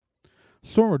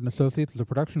Stormwood and Associates is a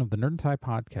production of the Nerd and Tie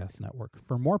Podcast Network.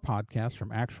 For more podcasts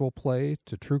from actual play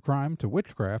to true crime to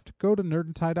witchcraft, go to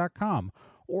nerdandtie.com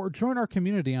or join our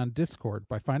community on Discord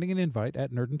by finding an invite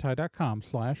at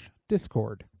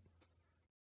nerdandtie.com/discord.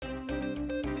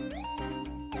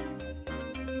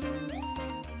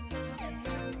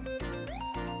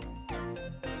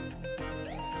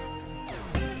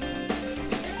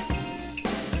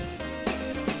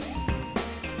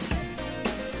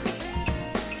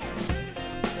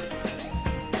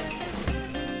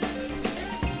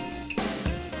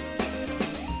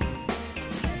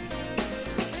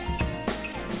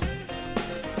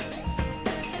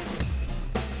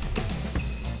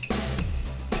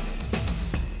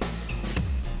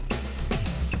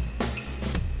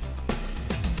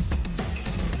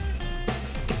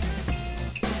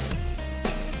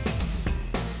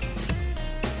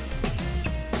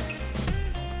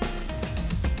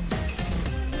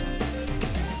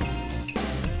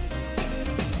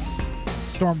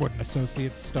 Stormwood and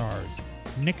Associates stars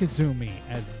Nick Izumi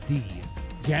as Dee,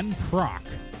 Gen Proc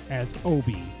as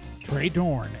Obi, Trey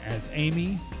Dorn as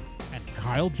Amy, and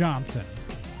Kyle Johnson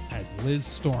as Liz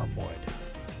Stormwood.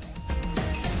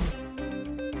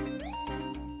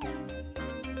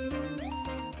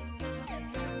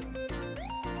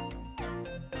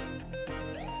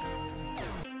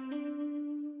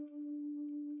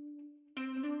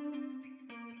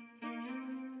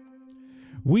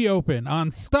 We open on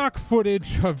stock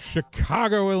footage of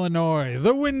Chicago, Illinois,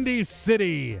 the Windy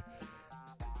City,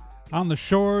 on the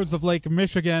shores of Lake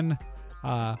Michigan.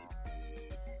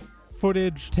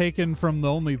 Footage taken from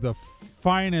only the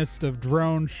finest of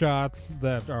drone shots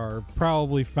that are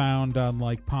probably found on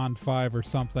like Pond 5 or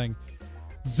something,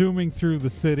 zooming through the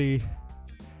city.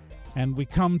 And we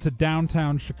come to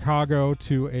downtown Chicago,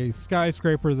 to a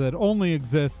skyscraper that only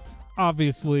exists,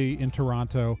 obviously, in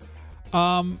Toronto.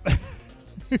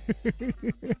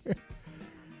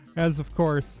 As of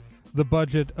course the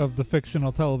budget of the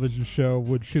fictional television show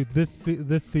would shoot this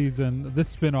season, this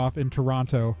spin-off in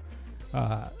Toronto,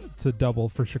 to double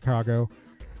for Chicago.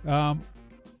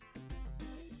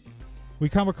 We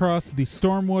come across the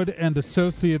Stormwood and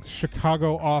Associates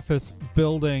Chicago office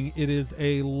building. It is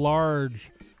a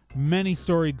large,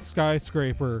 many-storied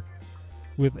skyscraper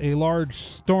with a large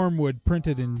Stormwood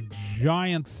printed in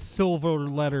giant silver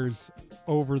letters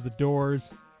over the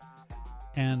doors,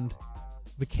 and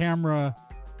the camera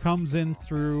comes in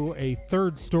through a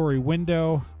third-story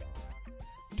window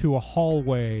to a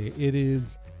hallway. It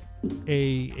is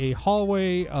a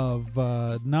hallway of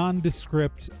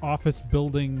nondescript office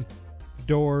building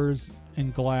doors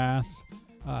and glass.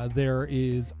 There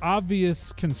is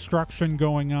obvious construction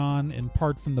going on in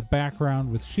parts in the background,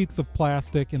 with sheets of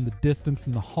plastic in the distance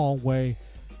in the hallway.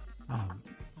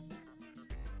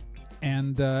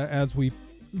 And as we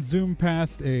zoom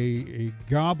past a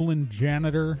goblin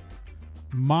janitor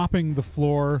mopping the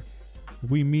floor,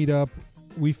 we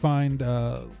find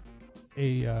a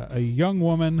young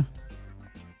woman,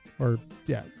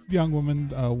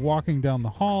 walking down the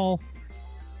hall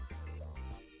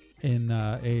in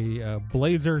a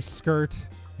blazer skirt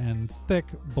and thick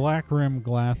black rim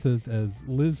glasses, as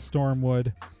Liz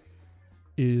Stormwood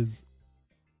is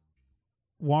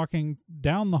walking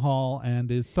down the hall, and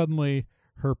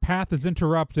her path is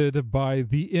interrupted by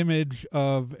the image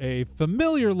of a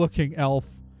familiar looking elf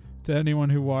to anyone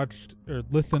who watched or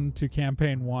listened to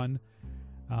Campaign 1,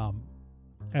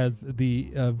 as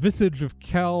the visage of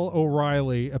Kel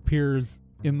O'Reilly appears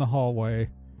in the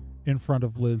hallway in front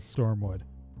of Liz Stormwood.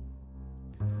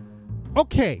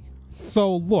 Okay,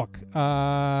 so look,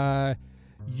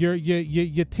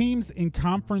 your team's in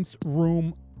conference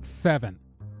room 7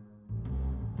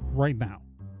 right now.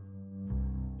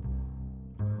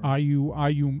 Are you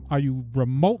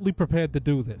remotely prepared to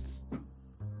do this?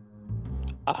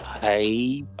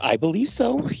 I believe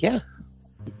so. Yeah.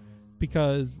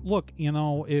 Because look,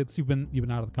 you've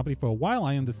been out of the company for a while.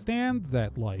 I understand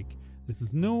that this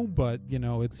is new, but you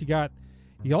got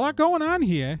a lot going on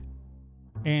here,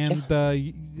 and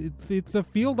it's a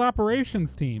field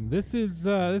operations team. This is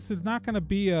not going to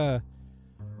be an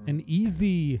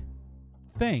easy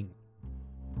thing.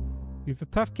 These are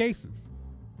tough cases.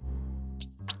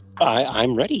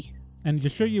 I'm ready. And you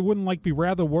sure you wouldn't be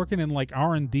rather working in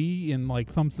R&D in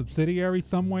some subsidiary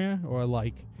somewhere, or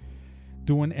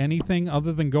doing anything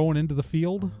other than going into the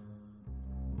field?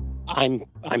 I'm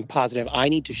positive. I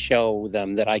need to show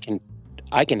them that I can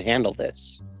handle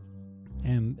this.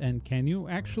 And can you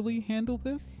actually handle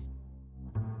this?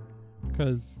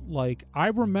 Because I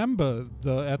remember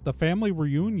at the family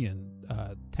reunion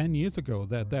 10 years ago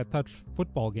that touch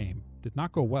football game did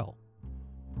not go well.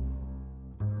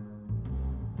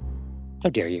 How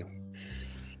dare you?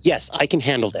 Yes, I can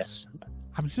handle this.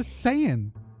 I'm just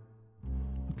saying.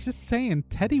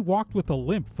 Teddy walked with a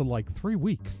limp for like 3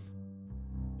 weeks.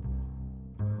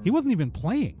 He wasn't even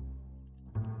playing.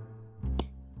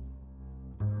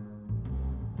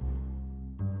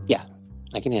 Yeah,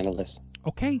 I can handle this.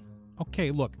 Okay,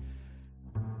 look.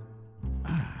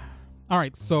 All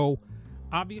right, so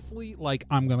obviously, like,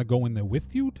 I'm going to go in there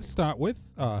with you to start with.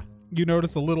 You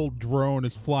notice a little drone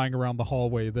is flying around the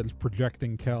hallway that is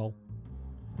projecting Kel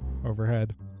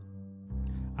overhead.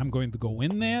 I'm going to go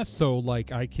in there so,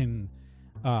 like, I can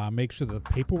make sure the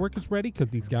paperwork is ready, because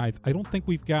these guys, I don't think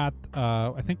we've got,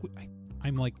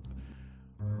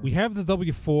 we have the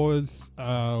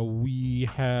W4s, we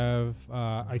have,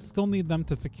 I still need them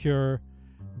to secure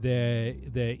the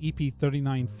EP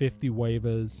 3950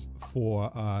 waivers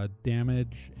for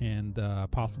damage and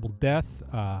possible death,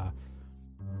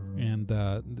 and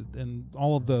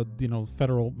all of the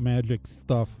federal magic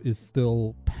stuff is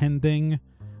still pending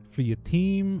for your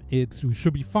team. We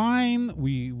should be fine.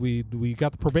 We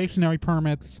got the probationary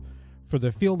permits for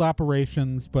the field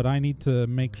operations, but I need to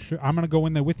make sure. I'm going to go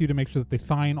in there with you to make sure that they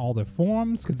sign all their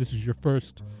forms, because this is your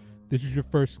first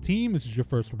team. This is your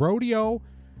first rodeo.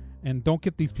 And don't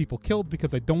get these people killed,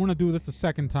 because I don't want to do this a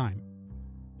second time.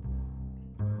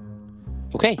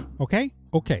 Okay.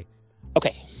 Okay.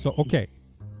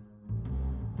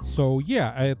 So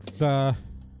yeah, it's the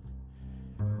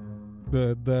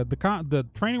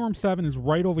training room 7 is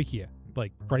right over here,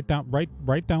 like right down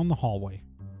the hallway.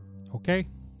 Okay.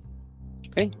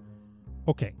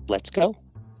 Let's go.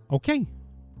 Okay.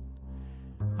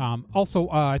 Also,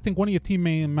 I think one of your team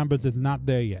members is not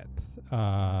there yet.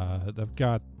 I've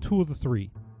got 2 of the 3.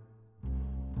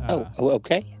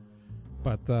 Okay.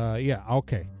 But yeah,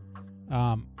 okay.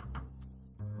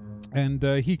 And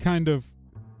he kind of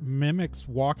mimics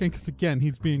walking, because again,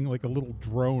 he's being like a little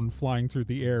drone flying through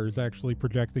the air is actually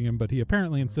projecting him, but he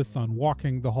apparently insists on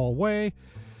walking the hallway.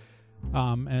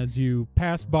 As you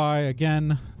pass by,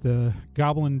 again, the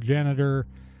goblin janitor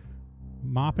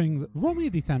mopping. Roll me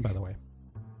a d10, by the way.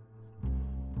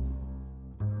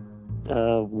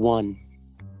 1.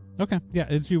 Okay, yeah.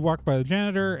 As you walk by the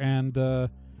janitor and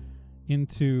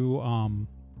into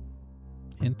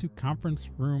conference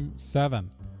room 7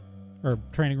 or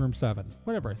training room 7,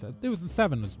 whatever I said. It was the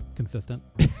 7 was consistent.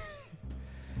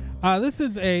 This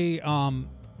is a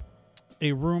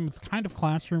room. It's kind of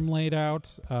classroom laid out.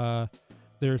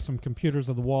 There's some computers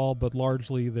on the wall, but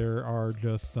largely there are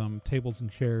just some tables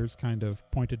and chairs kind of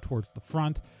pointed towards the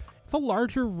front. It's a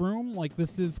larger room. Like,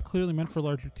 this is clearly meant for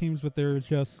larger teams, but there's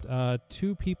just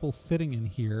 2 people sitting in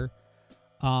here.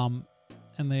 And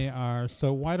they are...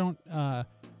 So why don't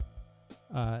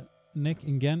Nick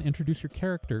and Gen introduce your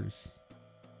characters?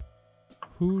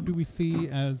 Who do we see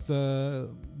as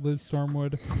Liz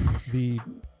Stormwood, the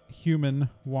human,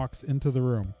 walks into the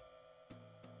room?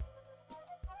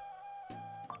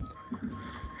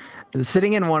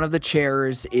 Sitting in one of the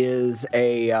chairs is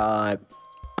a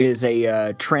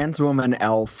trans woman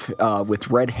elf with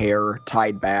red hair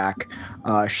tied back.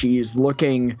 She's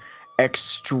looking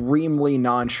extremely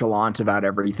nonchalant about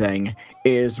everything,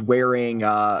 is wearing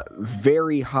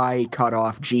very high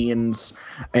cutoff jeans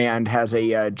and has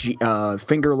a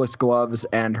fingerless gloves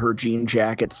and her jean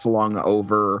jacket slung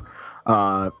over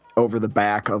the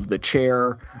back of the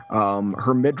chair.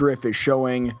 Her midriff is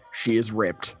showing. She is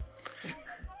ripped.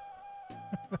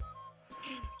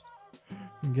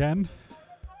 Again?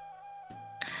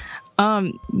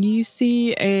 You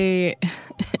see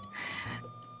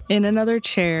in another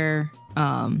chair,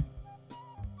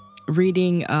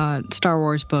 reading a Star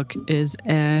Wars book is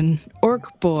an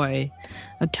orc boy,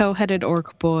 a tow-headed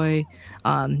orc boy.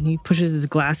 He pushes his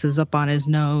glasses up on his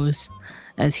nose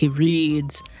as he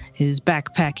reads, his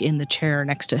backpack in the chair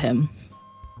next to him.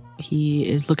 He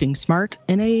is looking smart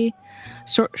in a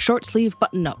short sleeve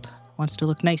button up. Wants to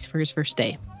look nice for his first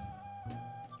day.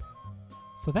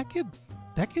 So that kid's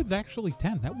actually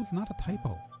 10. That was not a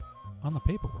typo on the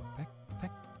paperwork. That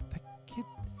kid,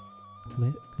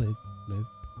 Liz.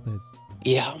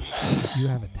 Yeah. You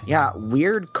have a 10. Yeah,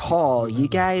 weird call. You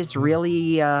guys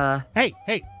really Hey,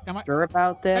 am I sure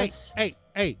about this?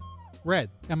 Hey, Red.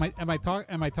 Am I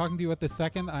talking to you at this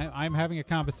second? I'm having a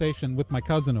conversation with my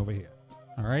cousin over here.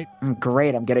 All right?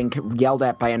 Great, I'm getting yelled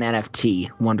at by an NFT.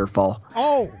 Wonderful.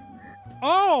 Oh.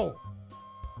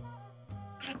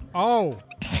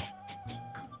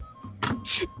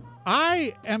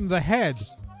 I am the head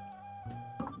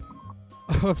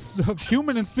of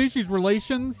human and species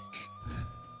relations.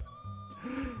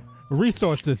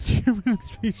 Resources. Human and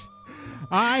species.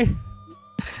 I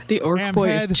The orc am boy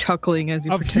head is chuckling as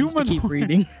he of pretends to keep humanoid-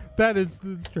 reading. That's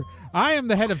true. I am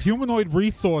the head of humanoid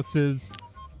resources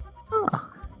Huh.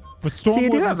 for So you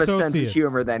do Stormwood have a sense of Associates.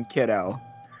 humor then, kiddo.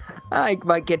 I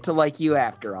might get to like you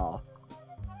after all.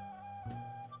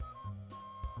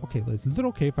 Okay, Liz, is it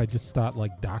okay if I just start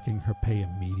like docking her pay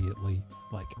immediately?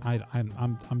 Like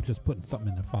I'm just putting something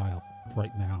in the file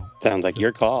right now. Sounds like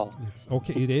your call. It's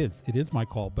okay. It is my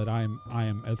call, but I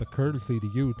am as a courtesy to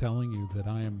you telling you that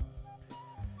I am,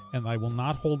 and I will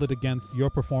not hold it against your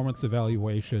performance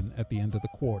evaluation at the end of the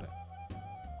quarter,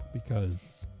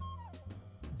 because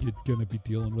you're gonna be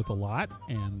dealing with a lot,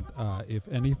 and if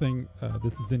anything,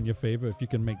 this is in your favor if you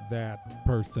can make that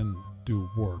person do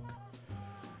work.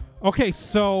 Okay,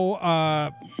 so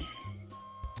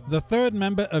the third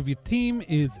member of your team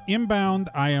is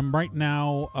inbound. I am right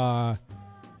now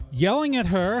yelling at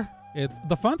her. It's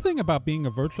the fun thing about being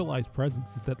a virtualized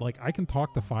presence is that like I can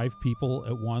talk to 5 people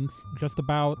at once just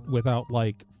about without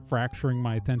like fracturing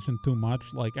my attention too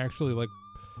much. Like actually like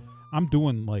I'm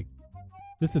doing like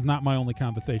this is not my only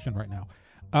conversation right now.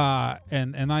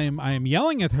 And I am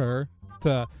yelling at her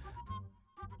to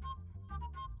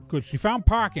good. She found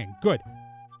parking. Good.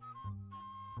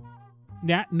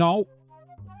 No.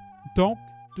 Don't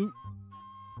do.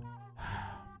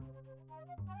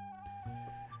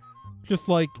 Just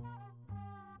like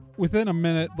within a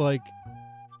minute, like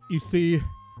you see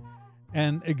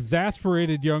an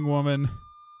exasperated young woman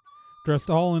dressed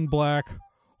all in black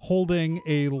holding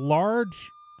a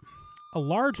large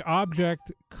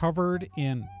object covered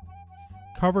in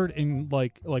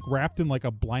like wrapped in like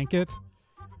a blanket,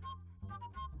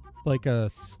 like a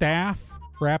staff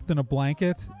wrapped in a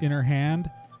blanket in her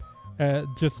hand.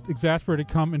 Just exasperated,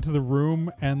 come into the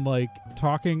room and like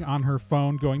talking on her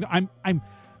phone, going, I'm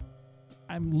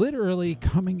literally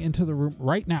coming into the room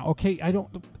right now. Okay, I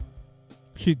don't.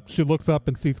 She looks up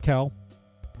and sees Kel.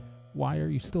 Why are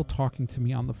you still talking to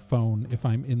me on the phone if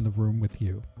I'm in the room with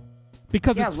you?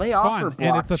 Because it's lay off fun her,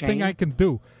 and it's a thing blockchain. I can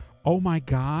do. Oh my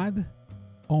god,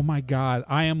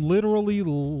 I am literally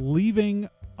leaving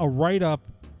a write-up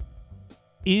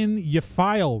in your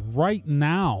file right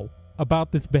now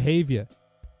about this behavior.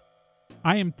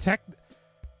 I am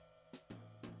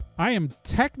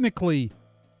technically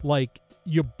like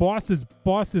your boss's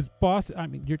boss. I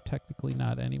mean, you're technically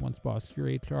not anyone's boss. You're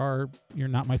HR. You're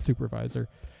not my supervisor.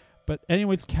 But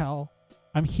anyways, Cal,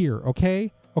 I'm here,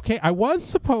 okay? Okay, I was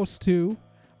supposed to.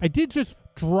 I did just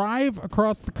drive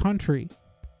across the country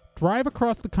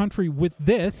with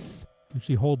this. And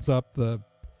she holds up the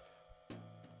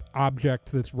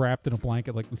object that's wrapped in a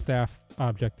blanket, like the staff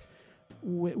object.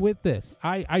 With this,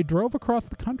 I drove across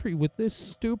the country with this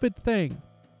stupid thing,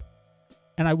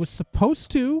 and I was supposed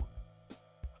to,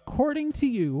 according to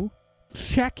you,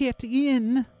 check it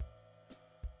in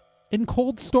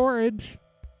cold storage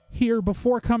here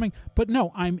before coming. But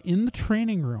no, I'm in the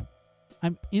training room.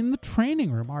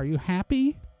 Are you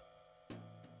happy?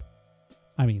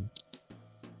 I mean,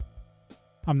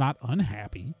 I'm not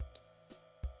unhappy.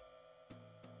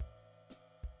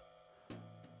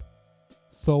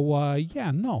 So,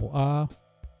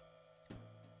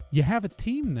 you have a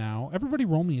team now. Everybody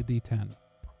roll me a d10.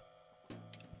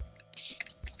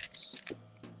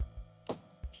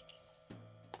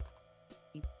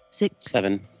 6.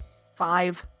 7.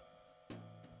 5.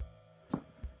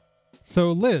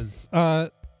 So, Liz,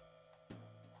 the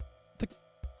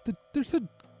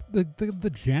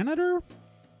janitor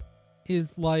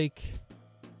is like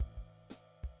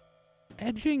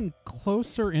edging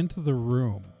closer into the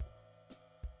room.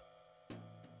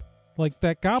 Like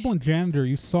that goblin janitor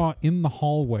you saw in the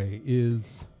hallway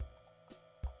is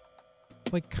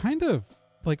like kind of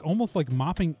like almost like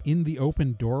mopping in the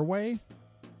open doorway.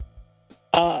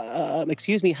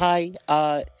 Excuse me. Hi.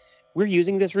 We're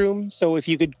using this room, so if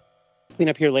you could clean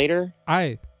up here later.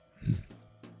 I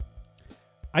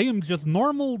am just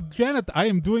normal janitor. I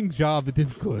am doing job. It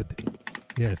is good.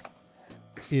 Yes.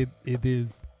 It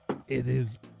is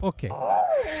okay.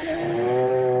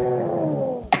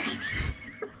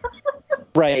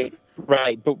 Right.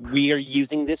 But we are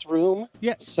using this room.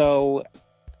 Yeah. So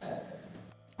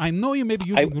I know you may be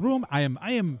using the room. I am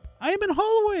in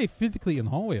hallway, physically in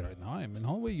hallway right now. I am in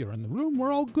hallway. You're in the room.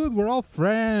 We're all good. We're all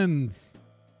friends.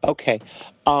 okay.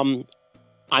 I'm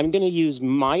going to use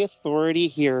my authority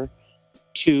here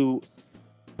to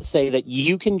say that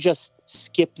you can just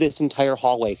skip this entire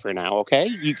hallway for now. Okay.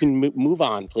 You can move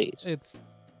on, please. It's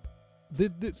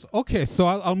this. Okay, so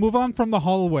I'll move on from the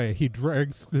hallway. He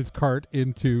drags his cart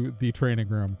into the training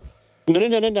room.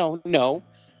 No.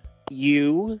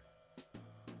 You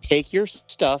take your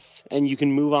stuff and you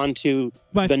can move on to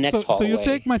the next hallway. So you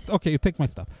take my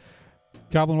stuff.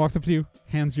 Goblin walks up to you,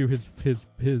 hands you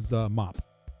his mop.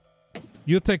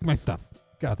 You'll take my stuff.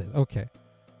 Got it. Okay.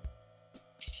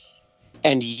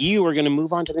 And you are going to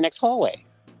move on to the next hallway.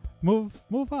 Move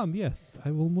on. Yes,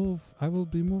 I will move. I will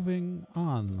be moving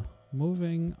on.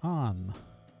 Moving on.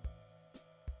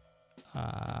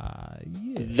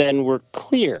 Yeah. Then we're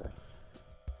clear.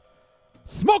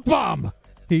 Smoke bomb.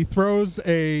 He throws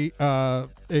a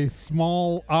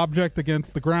small object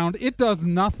against the ground. It does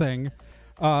nothing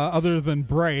other than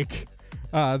break.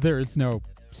 There is no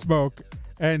smoke,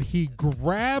 and he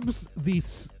grabs the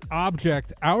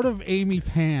object out of Amy's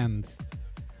hands,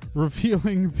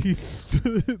 revealing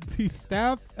the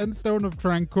staff and stone of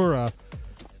Trancura.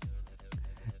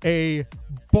 A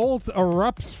bolt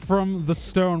erupts from the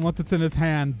stone once it's in his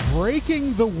hand,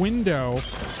 breaking the window.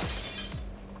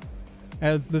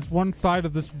 As this one side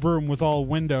of this room was all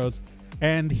windows,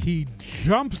 and he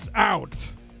jumps out.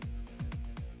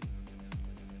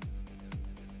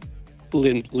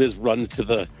 Liz runs to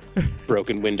the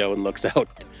broken window and looks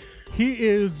out. He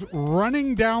is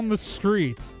running down the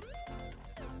street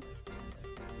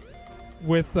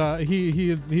with he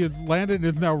has landed and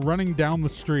is now running down the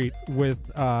street with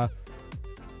one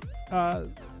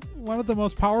of the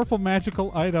most powerful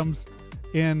magical items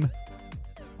in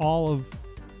all of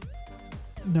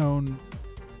known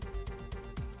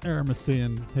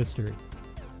Aramecian history.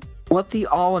 What the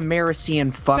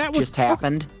all-Americian fuck just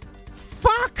happened?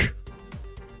 Fuck!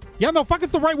 Yeah, no, fuck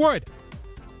is the right word.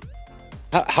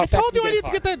 How I fast told can you I get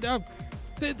need to get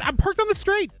that. I'm parked on the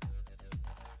street.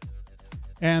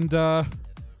 And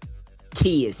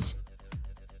Keys.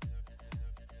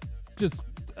 just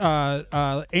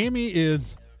Amy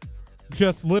is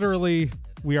just literally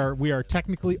we are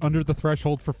technically under the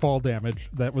threshold for fall damage.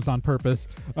 That was on purpose.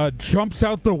 Jumps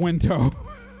out the window.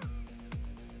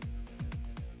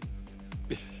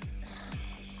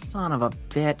 Son of a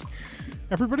bitch.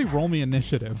 Everybody roll me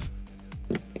initiative.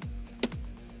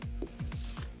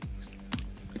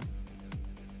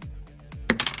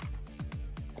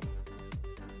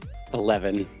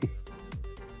 $11. You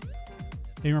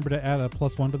remember to add a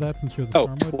 +1 to that since you're the Oh,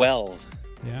 Stormwood? 12.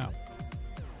 Yeah.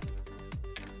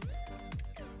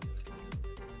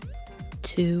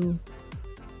 2.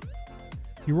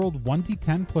 You rolled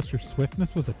 1d10 plus your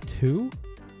swiftness was a 2?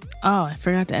 Oh, I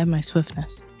forgot to add my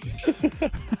swiftness.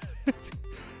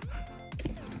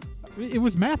 It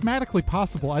was mathematically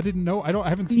possible. I didn't know. I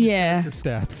haven't seen Yeah. your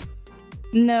stats.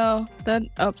 No, that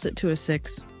ups it to a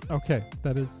 6. Okay,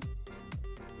 that is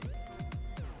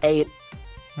 8.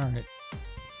 all right.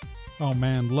 Oh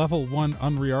man, level 1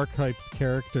 unrearchived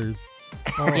characters.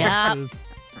 Oh, Yeah. this is-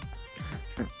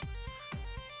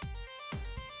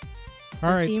 All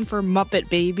The right. theme for Muppet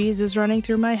Babies is running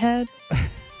through my head.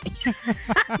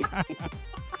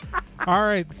 All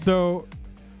right. So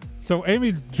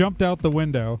Amy's jumped out the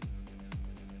window.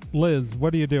 Liz,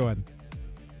 what are you doing?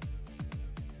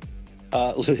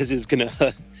 Liz is gonna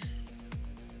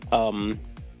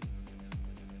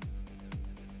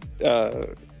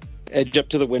edge up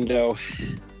to the window,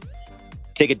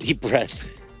 take a deep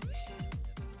breath,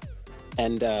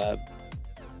 and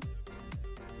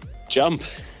jump.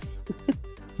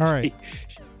 All right.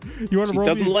 You want to She roll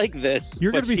doesn't me? like this.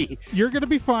 You're but gonna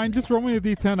be fine. Just roll me a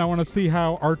d10. I want to see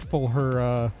how artful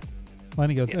her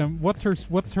landing goes. Yeah. And what's her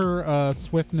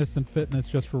swiftness and fitness,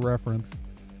 just for reference?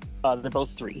 they're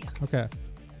both 3. Okay.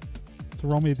 So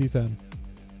roll me a d10.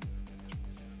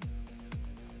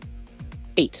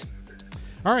 8.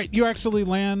 All right, you actually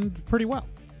land pretty well.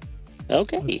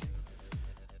 Okay.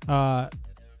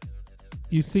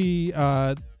 You see,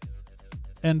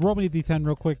 and roll me a d10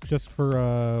 real quick, just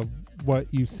for what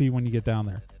you see when you get down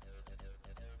there.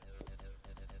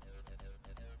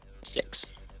 6.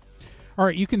 All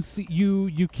right, you can see you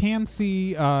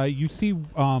see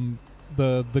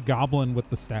the goblin with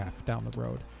the staff down the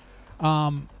road.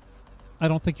 I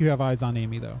don't think you have eyes on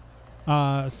Amy though.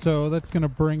 So that's gonna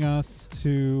bring us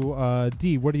to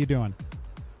D. What are you doing?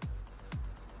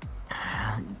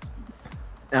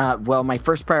 Well, my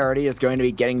first priority is going to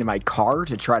be getting to my car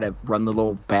to try to run the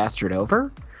little bastard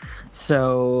over.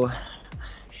 So,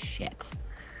 shit.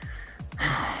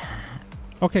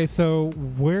 Okay, so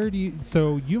where do you?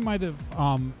 So you might have.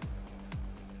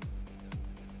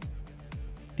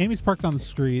 Amy's parked on the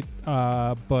street,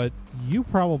 but you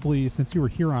probably, since you were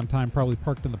here on time, probably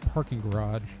parked in the parking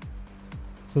garage.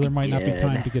 So there might not be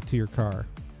time to get to your car.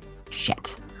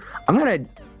 Shit.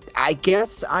 I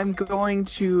guess I'm going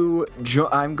to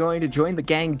join the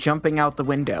gang jumping out the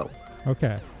window.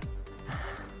 Okay.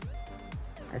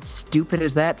 As stupid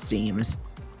as that seems.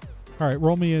 All right,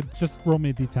 roll me a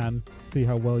d10. See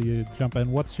how well you jump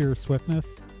in. What's your swiftness?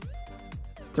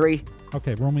 3.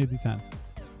 Okay, roll me a d10.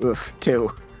 Oof,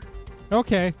 2.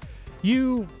 Okay.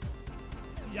 You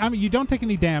don't take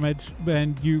any damage,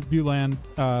 and you land,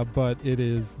 but it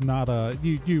is not a...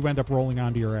 You end up rolling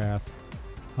onto your ass,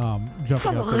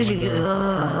 jumping out the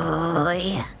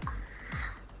window.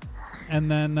 And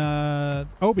then,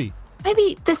 Obi.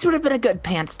 Maybe this would have been a good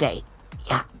pants day.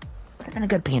 Yeah, would have been a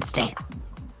good pants day.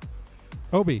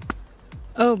 Obi.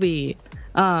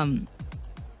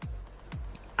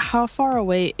 How far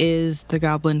away is the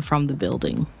goblin from the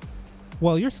building?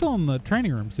 Well, you're still in the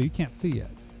training room, so you can't see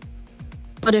yet.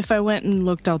 But if I went and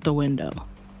looked out the window?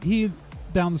 He's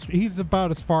down the street. He's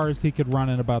about as far as he could run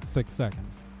in about 6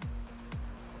 seconds.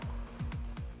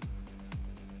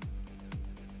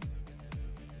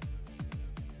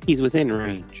 He's within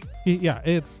range.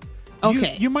 It's...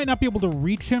 Okay. You might not be able to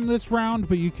reach him this round,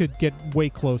 but you could get way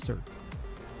closer.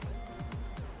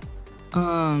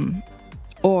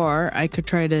 Or I could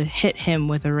try to hit him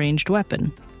with a ranged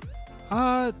weapon.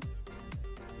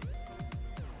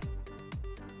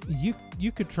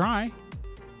 You could try.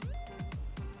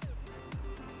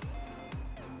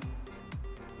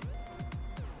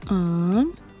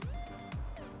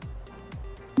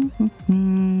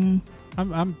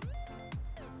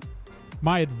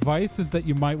 My advice is that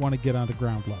you might want to get onto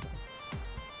ground level.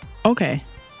 Okay.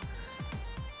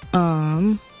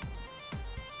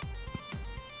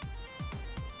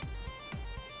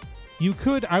 You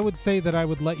could, I would say that I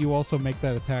would let you also make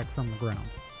that attack from the ground.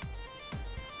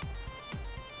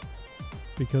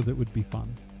 Because it would be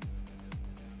fun.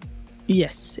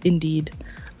 Yes, indeed.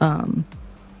 But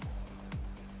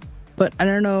I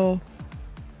don't know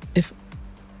if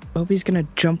Obi's gonna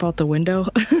jump out the window.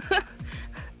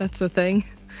 That's the thing.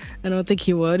 I don't think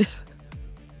he would.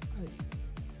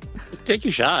 Just take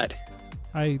your shot.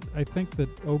 I think that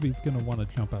Obi's gonna want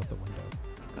to jump out the window.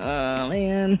 Oh,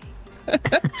 man.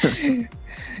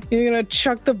 You're gonna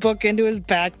chuck the book into his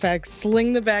backpack,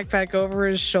 sling the backpack over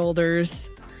his shoulders,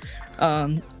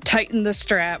 tighten the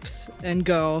straps, and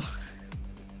go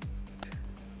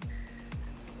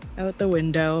out the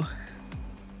window.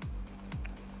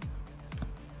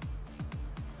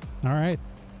 All right.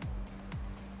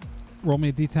 Roll me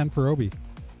a d10 for Obi.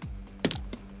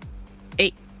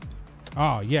 8.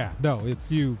 Oh, yeah. No, it's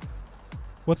you.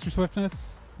 What's your swiftness,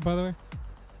 by the way?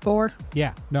 4.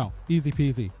 Yeah, no. Easy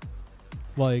peasy.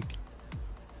 Like,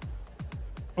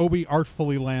 Obi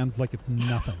artfully lands like it's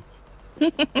nothing.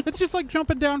 It's just like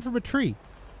jumping down from a tree.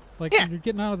 Like when you're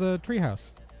getting out of the treehouse.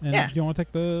 And you want to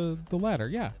take the ladder.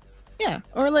 Yeah. Yeah.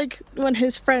 Or like when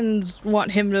his friends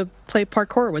want him to play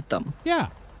parkour with them. Yeah.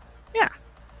 Yeah.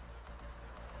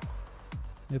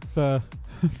 It's the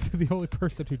only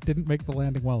person who didn't make the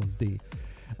landing well is D.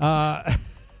 All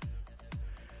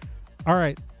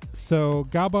right. So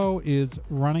Gabo is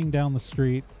running down the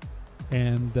street,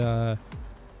 and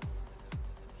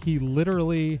he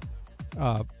literally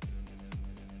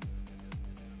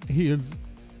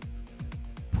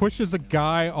pushes a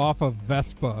guy off a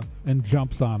Vespa and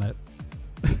jumps on it,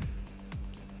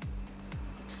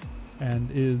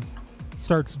 and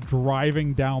starts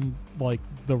driving down like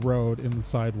the road in the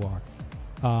sidewalk.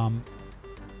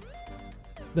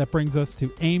 That brings us to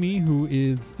Amy, who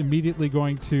is immediately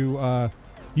going to...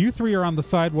 you three are on the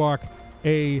sidewalk.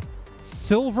 A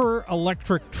silver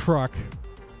electric truck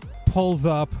pulls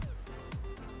up,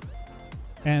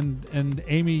 and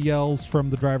Amy yells from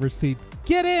the driver's seat,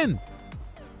 "Get in!"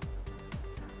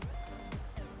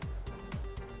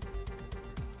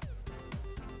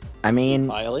 I mean,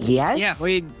 yes. Yeah,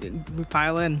 we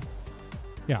pile in.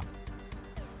 Yeah.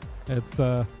 It's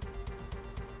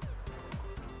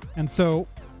and so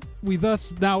we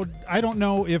thus now I don't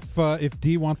know if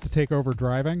D wants to take over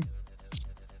driving.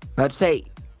 Let's say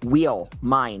wheel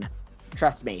mine.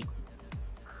 Trust me.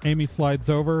 Amy slides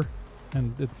over,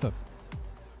 and it's a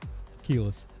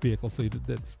keyless vehicle, so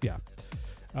it's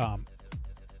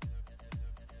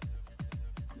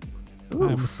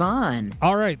Ooh, fun.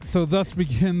 All right, so thus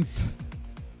begins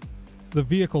the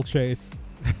vehicle chase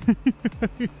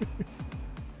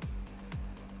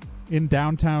in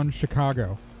downtown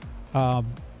Chicago. The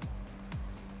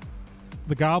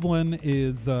goblin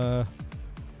is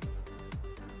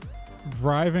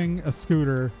driving a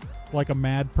scooter like a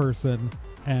mad person,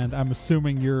 and I'm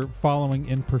assuming you're following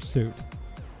in pursuit.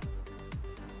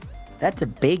 That's a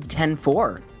big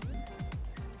 10-4.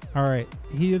 All right,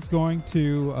 he is going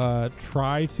to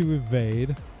try to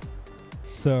evade.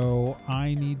 So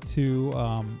I need to.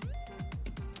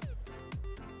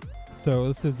 So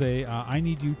this is a. I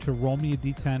need you to roll me a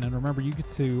d10, and remember, you get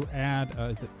to add.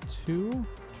 Is it 2 to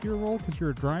your roll because you're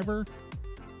a driver?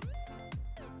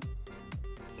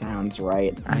 Sounds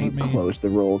right. I closed the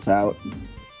rolls out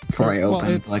before I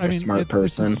opened like a smart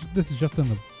person. This is just in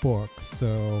the book,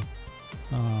 so.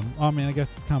 I mean, I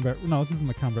guess combat. No, this isn't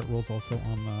the combat rules. Also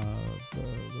on the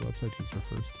website just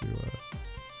refers to.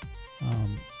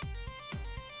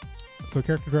 So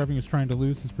character driving is trying to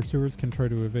lose. His pursuers can try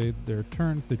to evade their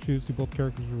turns. They choose to. Both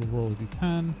characters will roll a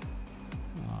d10.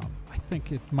 I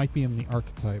think it might be in the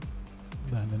archetype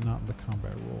then, and not in the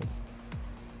combat rules.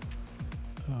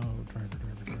 Oh,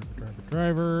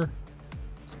 driver.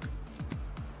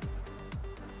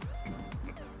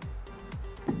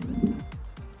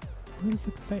 What does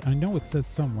it say? I know it says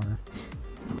somewhere.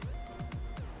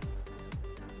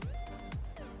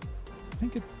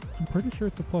 I'm pretty sure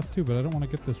it's a +2, but I don't want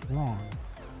to get this wrong.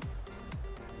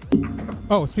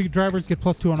 Oh, speaking of drivers, get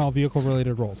 +2 on all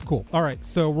vehicle-related rolls. Cool. All right,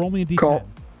 so roll me a d10. Cool.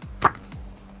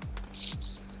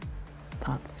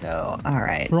 Thought so. All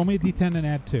right. So roll me a d10 and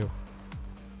add 2.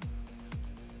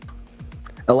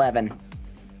 11.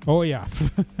 Oh, yeah.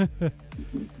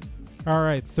 All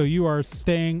right, so you are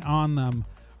staying on them.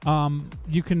 I'm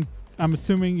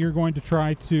assuming you're going to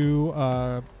try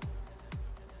to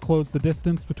close the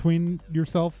distance between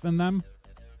yourself and them?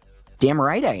 Damn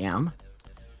right I am.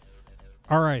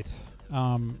 All right.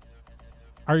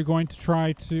 Are you going to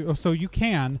try to... Oh, so you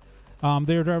can.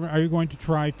 They're driving. Are you going to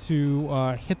try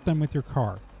to hit them with your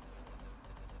car?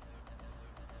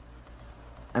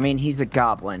 I mean, he's a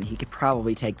goblin. He could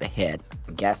probably take the hit,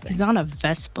 I'm guessing. He's on a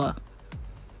Vespa.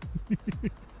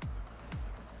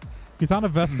 He's on a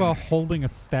Vespa holding a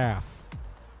staff.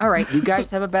 All right, you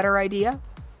guys have a better idea?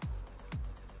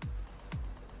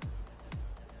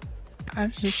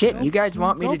 Shit, you guys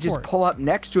want me to just pull up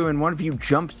next to him and one of you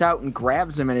jumps out and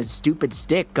grabs him and his stupid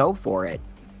stick? Go for it.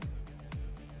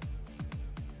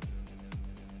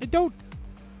 I don't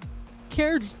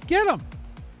care. Just get him.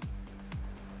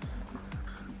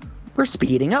 We're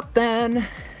speeding up then.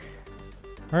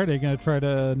 All right, are you going to try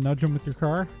to nudge him with your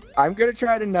car? I'm going to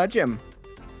try to nudge him.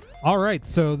 All right,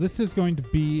 so this is going to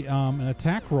be an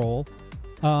attack roll.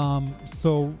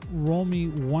 So roll me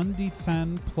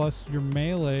 1d10 plus your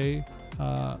melee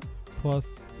plus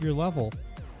your level.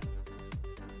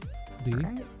 D.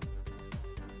 Right.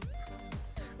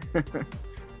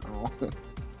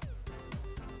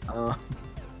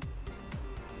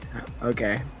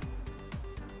 Okay.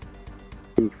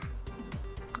 Oof.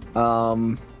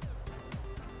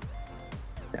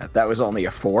 Yeah, that was only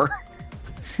a 4.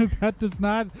 That does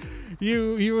not.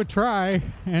 You would try,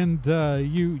 and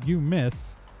you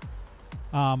miss.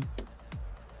 Then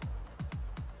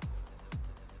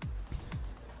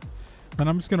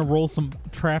I'm just gonna roll some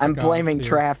traffic. I'm blaming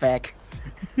traffic.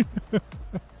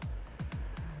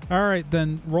 All right,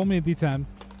 then roll me a d10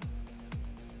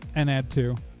 and add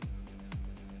 2.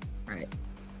 All right,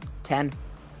 10.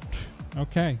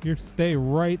 Okay, you stay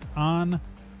right on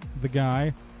the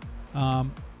guy.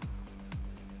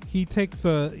 He takes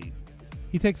a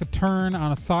turn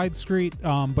on a side street,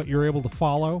 but you're able to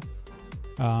follow.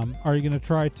 Are you going to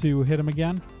try to hit him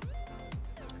again?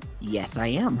 Yes, I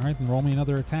am. All right, then roll me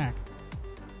another attack.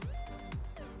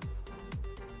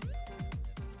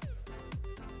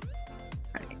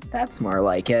 That's more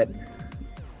like it.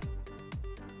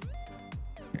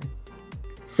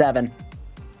 7.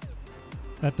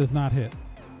 That does not hit.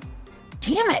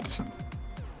 Damn it!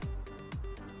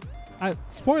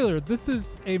 Spoiler, this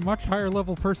is a much higher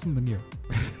level person than you.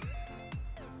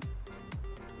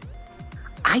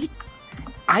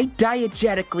 I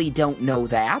diegetically don't know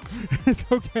that.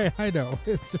 It's okay, I know.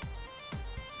 It's just...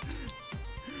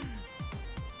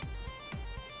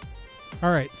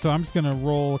 All right, so I'm just going to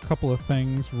roll a couple of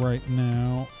things right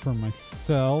now for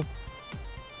myself,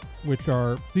 which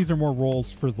are... These are more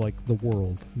rolls for, like, the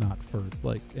world, not for,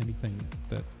 like, anything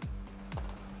that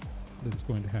is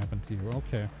going to happen to you.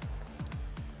 Okay.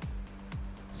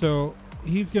 So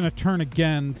he's going to turn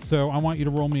again, so I want you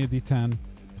to roll me a d10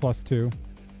 plus 2.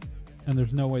 And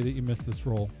there's no way that you miss this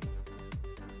roll.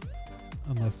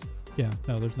 Unless... Yeah,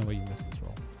 no, there's no way you miss this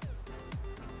roll.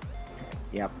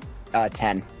 Yep.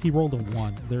 10. He rolled a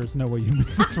 1. There's no way you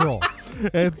miss this roll.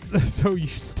 So you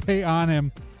stay on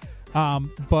him.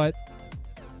 But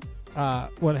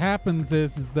what happens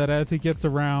is that as he gets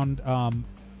around...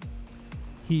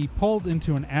 he pulled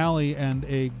into an alley and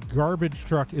a garbage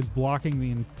truck is blocking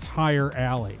the entire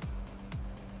alley.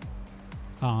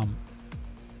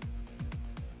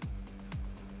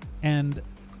 And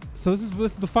so this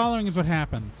is the following is what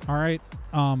happens. All right.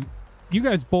 You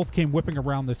guys both came whipping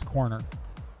around this corner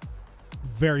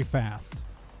very fast.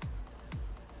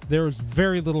 There was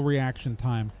very little reaction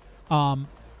time.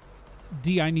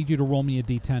 D, I need you to roll me a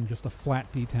d10, just a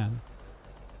flat d10.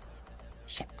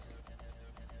 Shit.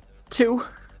 2.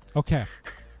 Okay.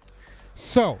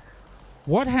 So,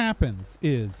 what happens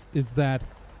is that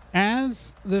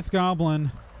as this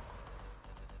goblin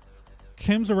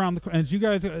comes around as you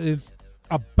guys is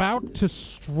about to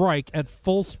strike at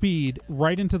full speed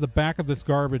right into the back of this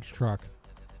garbage truck,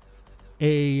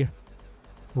 a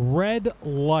red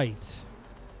light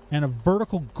and a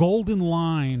vertical golden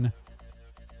line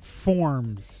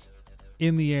forms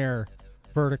in the air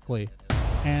vertically,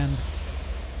 and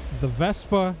the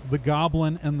Vespa, the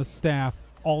goblin, and the staff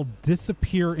all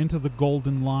disappear into the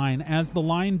golden line. As the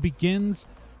line begins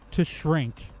to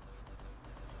shrink,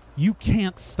 you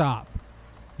can't stop.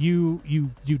 You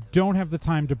don't have the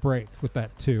time to brake with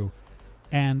that too.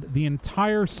 And the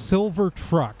entire silver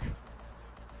truck,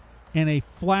 in a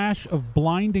flash of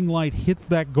blinding light, hits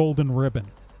that golden ribbon.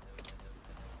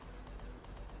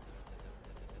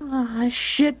 Ah,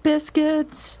 shit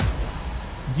biscuits.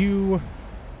 You,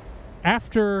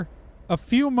 after a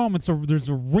few moments, there's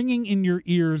a ringing in your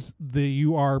ears.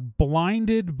 You are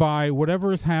blinded by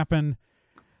whatever has happened.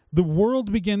 The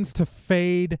world begins to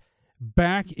fade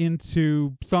back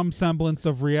into some semblance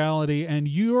of reality, and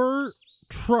your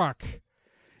truck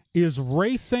is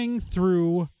racing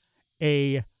through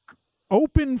a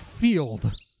open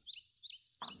field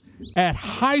at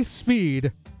high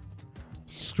speed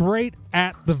straight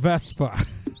at the Vespa.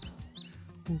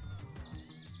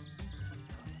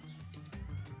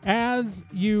 As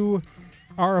you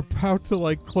are about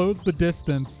to close the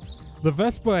distance, the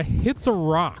Vespa hits a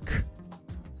rock,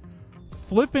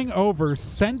 flipping over,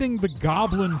 sending the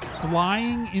goblin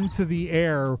flying into the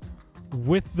air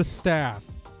with the staff.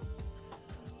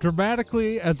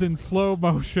 Dramatically, as in slow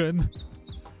motion,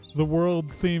 the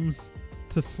world seems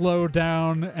to slow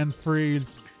down and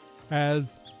freeze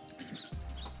as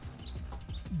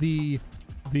the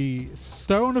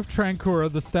stone of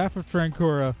Trancura, the staff of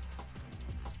Trancura,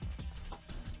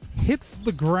 hits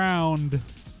the ground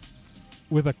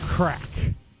with a crack.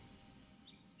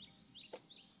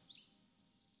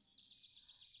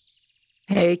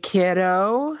 Hey,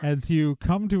 kiddo. As you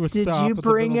come to a Did stop. you at the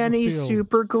bring middle of the any field.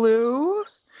 super glue?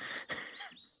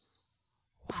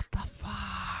 What the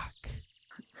fuck?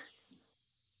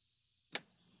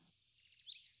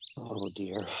 Oh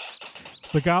dear.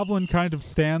 The goblin kind of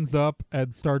stands up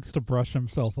and starts to brush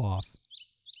himself off.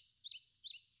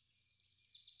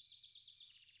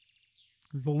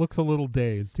 He looks a little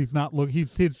dazed. He's not look.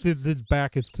 His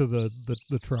back is to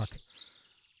the truck.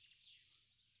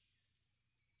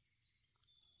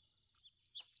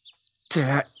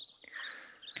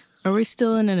 Are we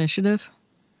still in initiative?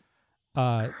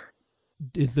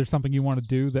 Is there something you want to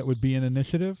do that would be an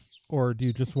initiative, or do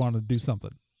you just want to do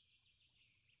something?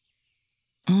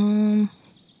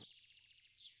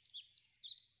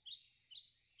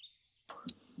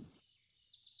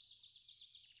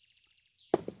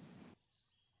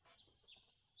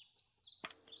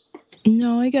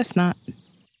 No, I guess not.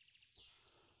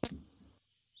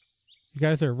 You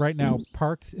guys are right now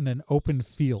parked in an open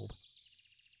field.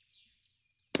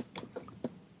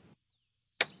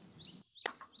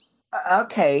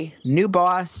 Okay, new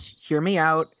boss, hear me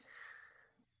out.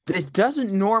 This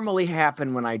doesn't normally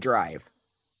happen when I drive.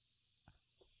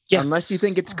 Yeah. Unless you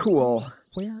think it's cool.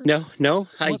 Where? No,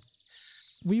 I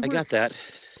We were, got that.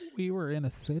 We were in a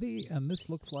city, and this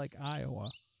looks like Iowa.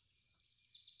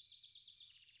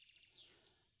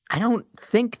 I don't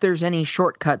think there's any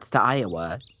shortcuts to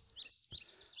Iowa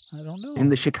I don't know. in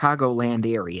the Chicagoland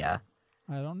area.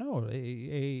 I don't know.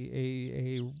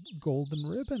 A golden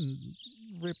ribbon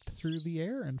ripped through the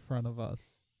air in front of us.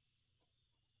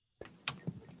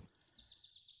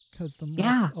 Because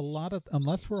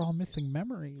unless we're all missing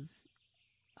memories,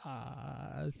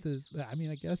 this is. I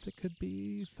mean, I guess it could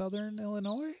be Southern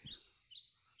Illinois.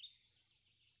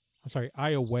 I'm sorry,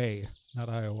 Iowa, not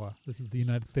Iowa. This is the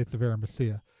United States of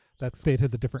Arimathea. That state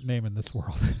has a different name in this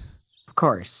world. Of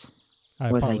course.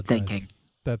 I Was I apologize. thinking?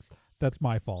 That's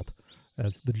my fault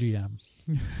as the GM.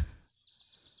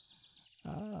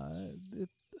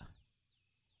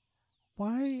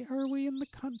 Why are we in the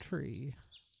country?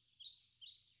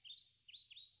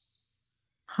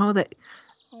 Oh, that.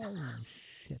 Oh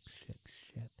shit!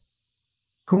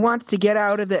 Who wants to get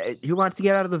out of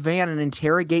the van and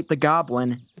interrogate the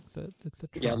goblin? It's a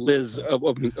Yeah, truck. Liz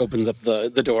opens up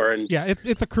the door and Yeah,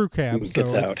 it's a crew cab, so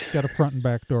Gets out. it's got a front and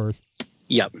back doors.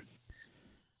 yep.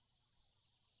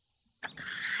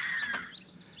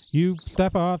 You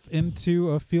step off into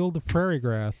a field of prairie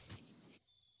grass.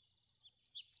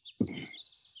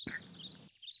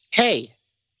 Hey,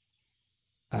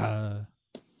 The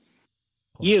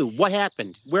what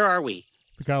happened? Where are we?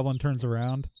 goblin turns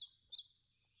around.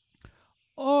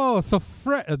 Oh, so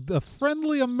a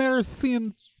friendly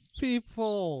American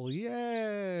people.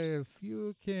 Yes,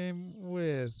 you came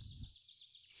with.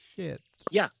 Shit.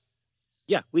 Yeah,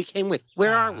 we came with.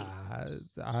 Where are we?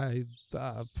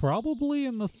 Probably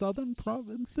in the southern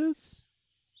provinces.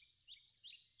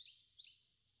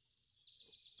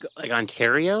 Like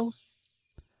Ontario?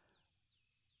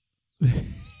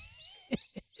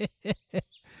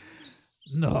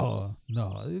 No.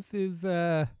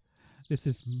 This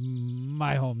is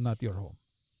my home, not your home.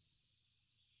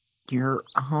 Your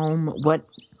home? What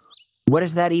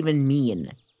does that even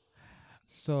mean?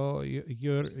 So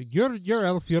you're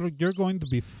elf. You're going to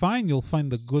be fine. You'll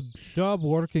find a good job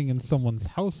working in someone's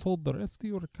household. The rest of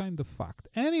you are kind of fucked.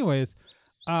 Anyways,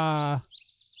 I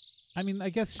mean, I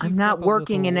guess she's I'm not got a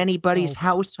working in little anybody's elf.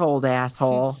 household,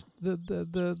 asshole.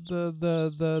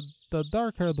 The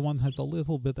dark-haired one has a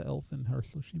little bit of elf in her,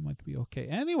 so she might be okay.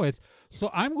 Anyways, so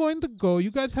I'm going to go.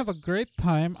 You guys have a great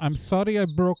time. I'm sorry I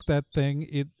broke that thing.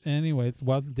 It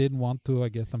didn't want to. I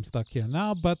guess I'm stuck here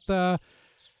now, but I'm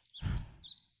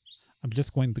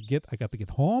just going to I got to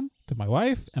get home to my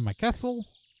wife and my castle,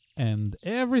 and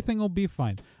everything will be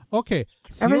fine. Okay.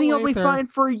 Everything will be fine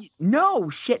for you. No,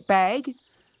 shitbag.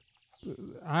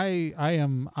 I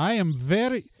am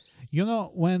very,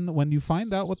 when you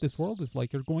find out what this world is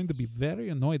like, you're going to be very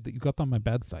annoyed that you got on my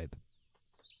bad side.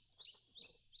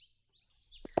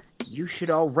 You should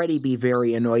already be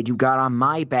very annoyed you got on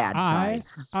my bad side.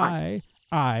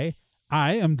 I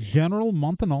am General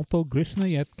Montanalto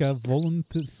Grishnayetka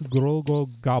Voluntis Grogo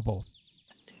Gabo.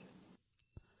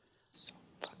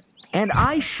 And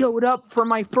I showed up for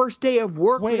my first day of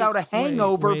work without a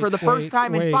hangover for the first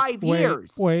time in 5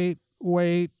 years. Wait.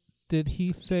 Did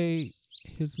he say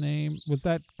his name? Was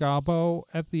that Gabo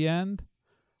at the end?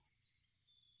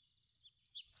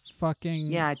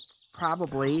 Fucking. Yeah,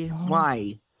 probably.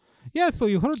 Why? Yeah, so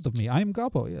you heard of me. I am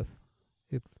Gabo, yes.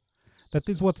 That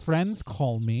is what friends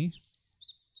call me.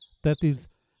 That is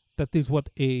what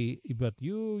but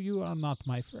you are not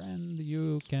my friend.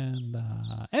 You can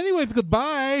anyways,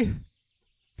 goodbye.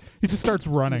 He just starts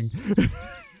running.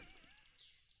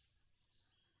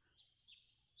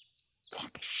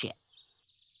 Sack of shit.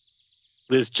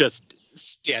 Liz just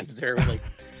stands there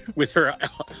with her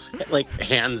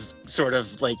hands sort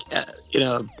of what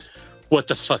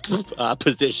the fuck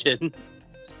position.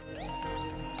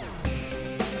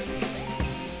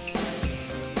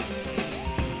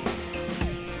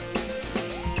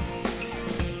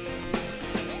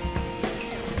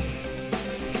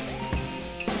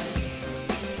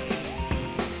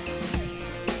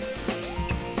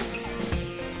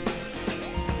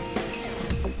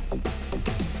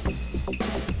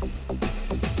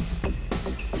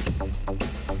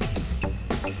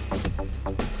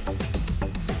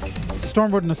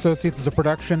 Stormwood & Associates is a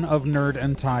production of Nerd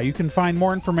and Tie. You can find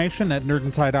more information at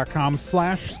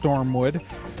nerdandtie.com/Stormwood.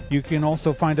 You can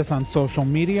also find us on social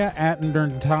media at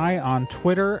Nerd and Tie on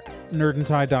Twitter,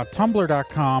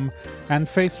 nerdandtie.tumblr.com, and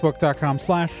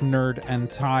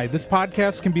facebook.com/nerdandtie. This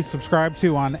podcast can be subscribed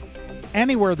to on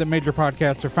anywhere that major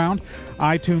podcasts are found: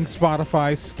 iTunes,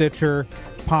 Spotify, Stitcher,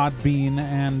 Podbean,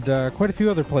 and quite a few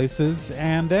other places,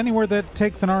 and anywhere that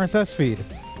takes an RSS feed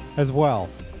as well.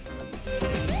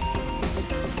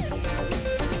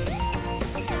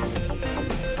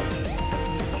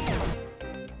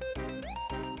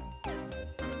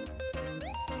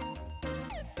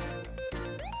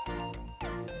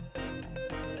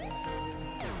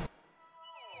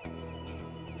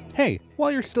 Hey, while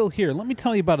you're still here, let me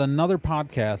tell you about another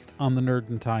podcast on the Nerd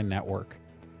and Tie Network,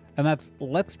 and that's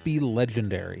Let's Be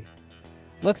Legendary.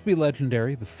 Let's Be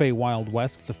Legendary, the Feywild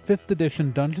West, is a 5th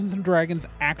edition Dungeons & Dragons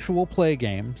actual play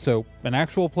game, so an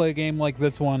actual play game like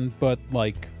this one, but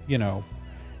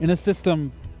in a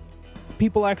system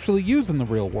people actually use in the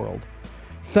real world.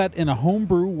 Set in a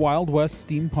homebrew Wild West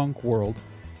steampunk world,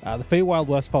 the Feywild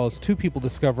West follows two people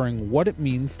discovering what it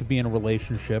means to be in a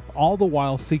relationship, all the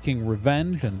while seeking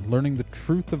revenge and learning the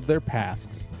truth of their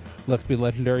pasts. Let's Be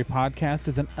Legendary podcast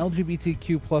is an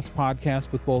LGBTQ+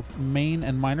 podcast with both main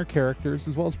and minor characters,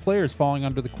 as well as players falling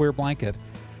under the queer blanket.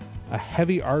 A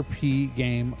heavy RP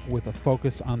game with a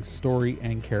focus on story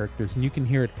and characters. And you can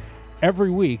hear it every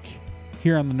week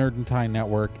here on the Nerd and Tie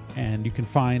Network, and you can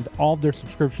find all of their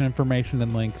subscription information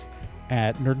and links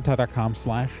at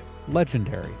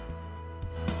nerdandtie.com/legendary.